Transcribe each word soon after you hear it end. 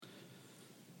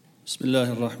بسم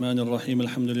الله الرحمن الرحيم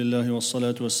الحمد لله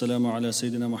والصلاة والسلام على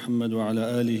سيدنا محمد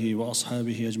وعلى آله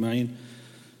وأصحابه أجمعين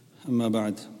أما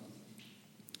بعد.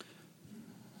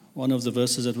 One of the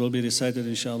verses that will be recited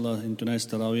inshallah in tonight's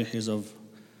Taraweeh is of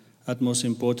utmost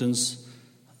importance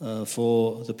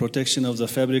for the protection of the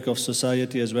fabric of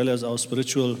society as well as our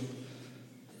spiritual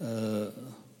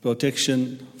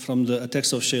protection from the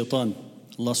attacks of shaitan.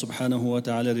 Allah subhanahu wa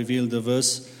ta'ala revealed the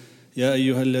verse يا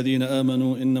أيها الذين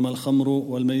آمنوا إنما الخمر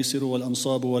والميسر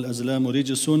والأنصاب والأزلام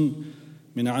رجس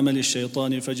من عمل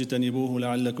الشيطان فاجتنبوه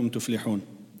لعلكم تفلحون.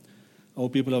 O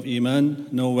people of Iman,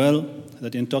 know well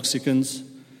that intoxicants,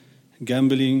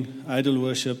 gambling, idol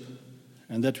worship,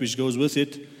 and that which goes with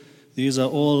it, these are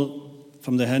all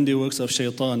from the handiworks of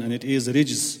shaitan, and it is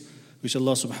rijs, which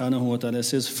Allah subhanahu wa ta'ala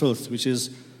says filth, which is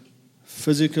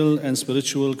physical and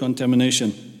spiritual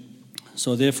contamination.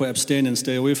 So therefore abstain and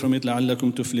stay away from it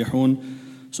لَعَلَّكُمْ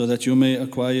تُفْلِحُونَ, so that you may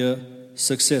acquire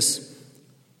success.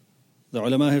 The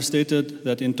ulama have stated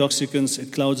that intoxicants,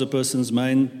 it clouds a person's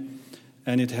mind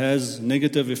and it has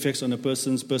negative effects on a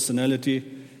person's personality.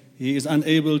 He is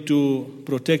unable to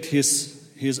protect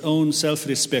his own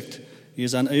self-respect. He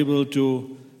is unable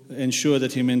to ensure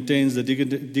that he maintains the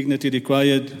dignity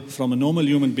required from a normal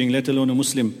human being, let alone a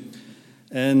Muslim.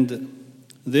 And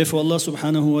therefore, Allah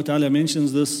subhanahu wa ta'ala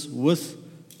mentions this with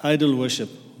idol worship,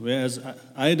 whereas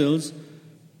idols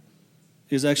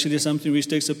is actually something which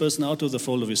takes a person out of the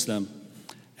fold of Islam.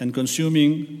 And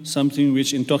consuming something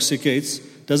which intoxicates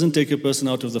doesn't take a person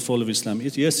out of the fold of Islam.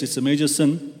 Yes, it's a major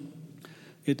sin.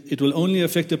 It will only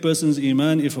affect a person's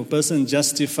iman if a person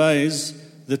justifies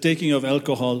the taking of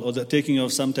alcohol or the taking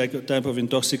of some type of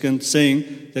intoxicant,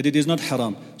 saying that it is not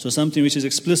haram. So something which is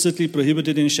explicitly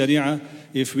prohibited in Sharia,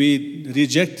 if we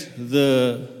reject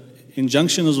the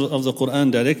injunctions of the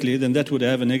Quran directly, then that would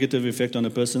have a negative effect on a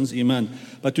person's iman.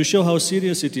 But to show how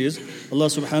serious it is, Allah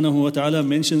subhanahu wa ta'ala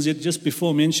mentions it just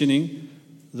before mentioning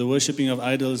the worshipping of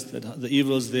idols, the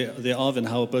evils thereof, and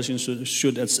how a person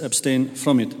should abstain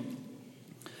from it.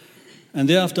 And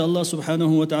thereafter Allah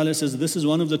subhanahu wa ta'ala says this is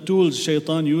one of the tools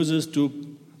shaitan uses to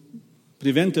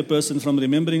prevent a person from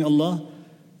remembering Allah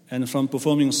and from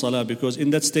performing salah, because in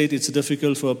that state it's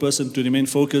difficult for a person to remain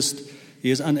focused. He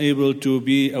is unable to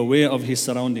be aware of his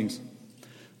surroundings.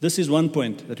 This is one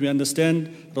point that we understand.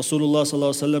 Rasulullah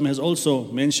sallallahu alaihi wasallam has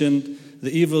also mentioned the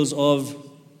evils of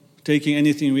taking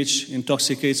anything which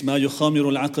intoxicates, ma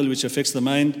yukhamirul aql, which affects the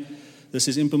mind. This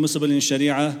is impermissible in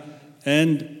Sharia.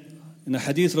 And in a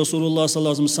hadith, Rasulullah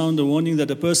sallallahu alaihi wasallam sounded a warning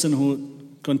that a person who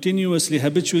continuously,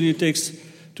 habitually takes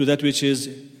to that which is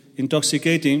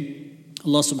intoxicating,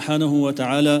 Allah subhanahu wa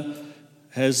ta'ala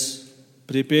has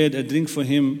prepared a drink for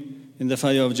him in the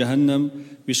fire of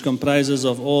Jahannam, which comprises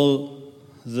of all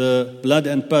the blood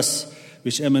and pus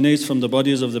which emanates from the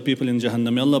bodies of the people in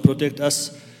Jahannam. May Allah protect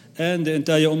us and the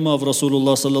entire ummah of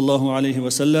Rasulullah sallallahu alaihi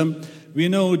wasallam. We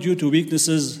know due to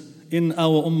weaknesses in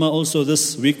our ummah also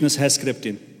this weakness has crept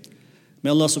in. May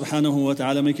Allah subhanahu wa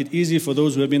ta'ala make it easy for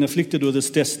those who have been afflicted with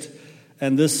this test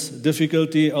and this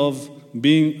difficulty of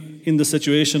being in the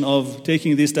situation of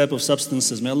taking these type of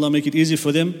substances. May Allah make it easy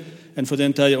for them and for the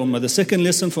entire ummah. The second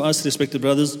lesson for us, respected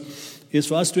brothers, is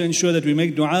for us to ensure that we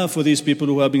make dua for these people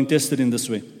who are being tested in this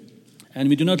way. And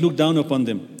we do not look down upon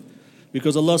them,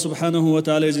 because Allah subhanahu wa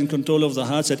ta'ala is in control of the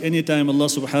hearts. At any time Allah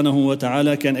subhanahu wa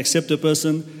ta'ala can accept a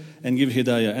person and give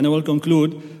hidayah. And I will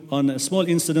conclude on a small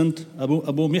incident. Abu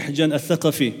Mihjan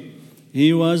al-Thaqafi,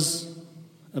 he was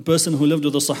a person who lived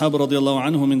with the Sahaba radiallahu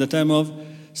anhum in the time of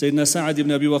Sayyidina Sa'ad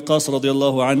ibn Abi Waqqas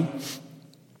radiallahu anhu.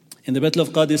 In the battle of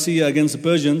Qadisiyah against the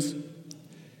Persians,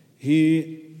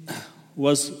 he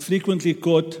was frequently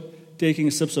caught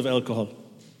taking sips of alcohol.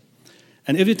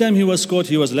 And every time he was caught,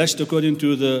 he was lashed according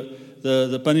to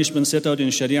the punishment set out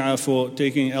in Sharia for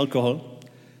taking alcohol.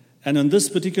 And on this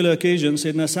particular occasion,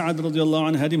 Sayyidina Sa'ad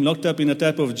radiallahu anhu had him locked up in a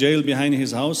type of jail behind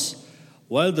his house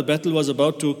while the battle was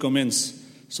about to commence.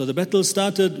 So the battle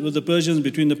started with the Persians,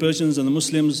 between the Persians and the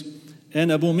Muslims,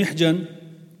 and Abu Mihjan,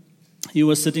 he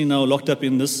was sitting now locked up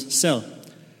in this cell.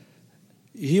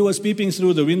 He was peeping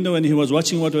through the window and he was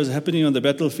watching what was happening on the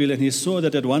battlefield, and he saw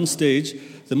that at one stage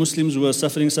the Muslims were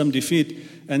suffering some defeat,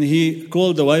 and he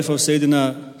called the wife of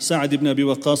Sayyidina Sa'ad ibn Abi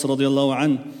Waqqas radiallahu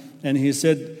anhu, and he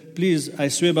said, please, I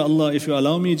swear by Allah, if you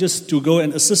allow me just to go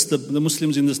and assist the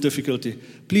Muslims in this difficulty,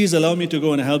 please allow me to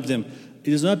go and help them.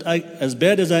 It is not as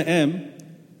bad as I am.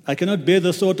 I cannot bear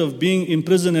the thought of being in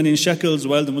prison and in shackles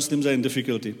while the Muslims are in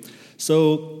difficulty.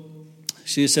 So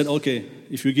she said, okay,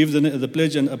 if you give the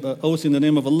pledge and oath in the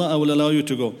name of Allah, I will allow you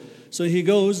to go. So he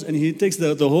goes and he takes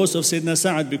the horse of Sayyidina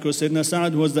Sa'ad, because Sayyidina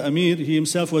Sa'ad was the Amir. He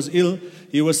himself was ill.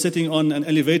 He was sitting on an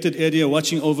elevated area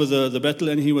watching over the battle,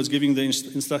 and he was giving the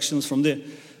instructions from there.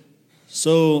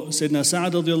 So Sayyidina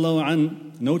Sa'ad radiallahu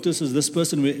an notices this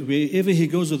person, wherever he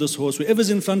goes with this horse, whoever's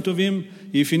in front of him,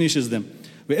 he finishes them.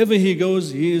 Wherever he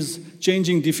goes, he is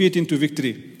changing defeat into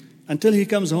victory. Until he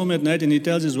comes home at night and he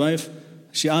tells his wife,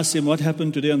 she asks him, what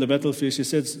happened today on the battlefield?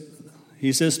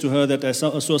 He says to her that I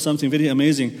saw something very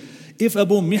amazing. If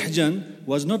Abu Mihjan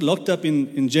was not locked up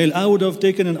in jail, I would have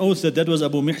taken an oath that was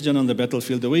Abu Mihjan on the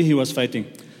battlefield, the way he was fighting,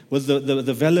 with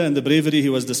the valor and the bravery he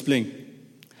was displaying.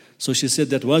 So she said,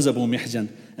 that was Abu Mihjan.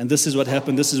 And this is what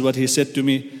happened, this is what he said to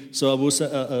me. So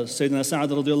Sayyidina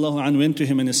Sa'ad radiallahu anhu went to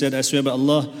him and he said, I swear by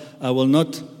Allah, I will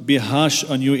not be harsh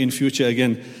on you in future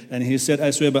again. And he said,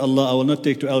 I swear by Allah, I will not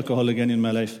take to alcohol again in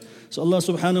my life. So Allah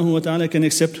subhanahu wa ta'ala can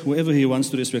accept whoever He wants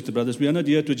to, respect brothers. We are not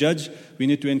here to judge, we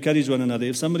need to encourage one another.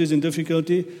 If somebody is in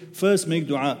difficulty, first make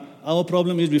dua. Our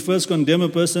problem is we first condemn a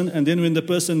person, and then when the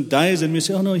person dies and we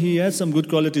say, oh no, he had some good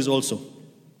qualities also.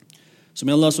 So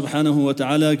may Allah subhanahu wa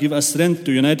ta'ala give us strength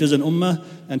to unite as an ummah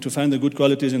and to find the good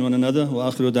qualities in one another. Wa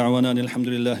akhiru da'wana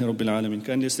alhamdulillahi rabbil alameen.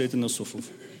 Kindly state in the sufuf.